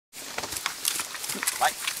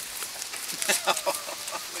Vai.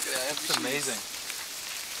 That's amazing.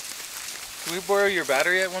 Can we borrow your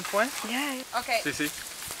battery at one point? Yeah. Okay. See.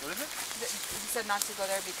 What is it? He said not to go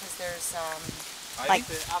there because there's Like,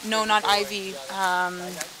 no, not ivy.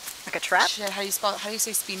 like a trap? Shit, how do you spell? How do you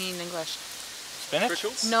say spini in English? Spinach?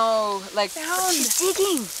 No, like She's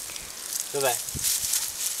digging. Dov'è?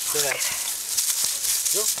 Dov'è?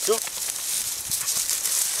 Giù.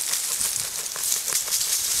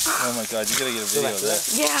 Oh my god, you gotta get a video of that.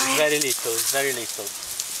 Yeah. It's very little, it's very little.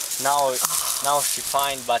 Now she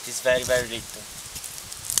find, but it's very, very little.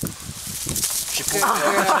 She put it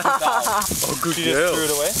down. Oh, good She just threw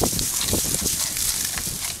it away?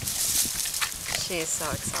 She is so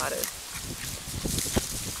excited.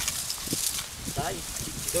 Dai,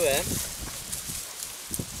 dov'è?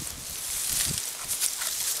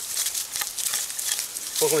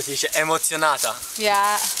 Oh, come si dice? Emozionata.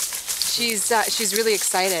 yeah, she's really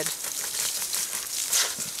excited.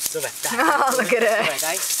 Dov'è? Dai. Oh, look at her. Dov'è,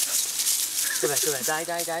 dai?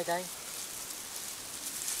 Dov'è? Dai.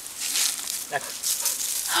 Ecco.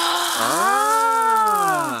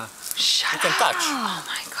 Ah. Shut You can touch. Oh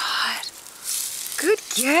my god. Good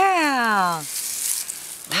girl.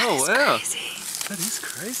 Oh, wow. Crazy. That is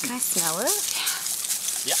crazy. Can I smell it?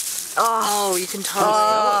 Yeah. Oh, You can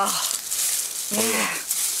totally. yeah.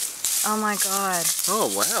 Oh my god. Oh,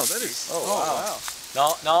 wow. That is. Oh, wow.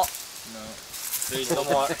 No. No. Please, no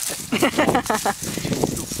more. Still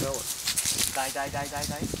smell it. Dai.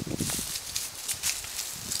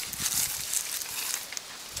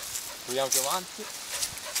 Proviamo più avanti.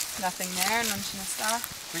 Nothing there, non ce ne sta.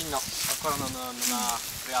 Qui no, ancora non ha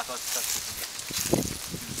creato altrettanto.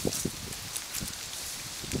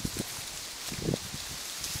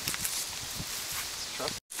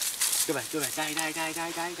 Dov'è? Dai. Dai.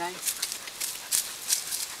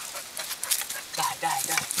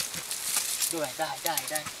 Dov'è?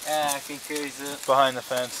 Dai. In case. Behind the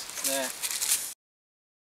fence.